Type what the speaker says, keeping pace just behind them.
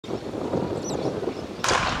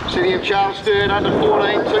City of Charles third, under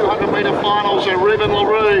 14, 200 metre finals are Ruben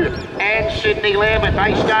LaRue and Sydney Lambert.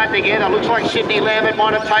 They start together. Looks like Sydney Lambert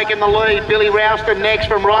might have taken the lead. Billy Ralston next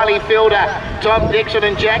from Riley Fielder, Tom Dixon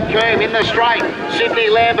and Jack Coombe in the straight. Sydney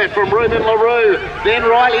Lambert from Ruben LaRue, then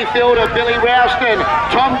Riley Fielder, Billy Ralston,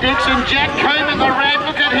 Tom Dixon, Jack Coombe in the red.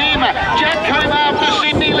 Look at him. Jack Coombe after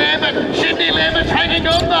Sydney Lambert. Sydney Lambert's hanging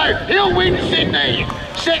on though. He'll win Sydney.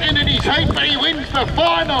 Second in his heat, but he wins the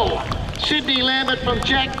final. Sydney Lambert from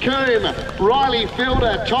Jack Coombe, Riley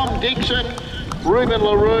Fielder, Tom Dixon, Ruben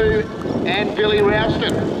LaRue and Billy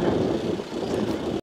Ralston.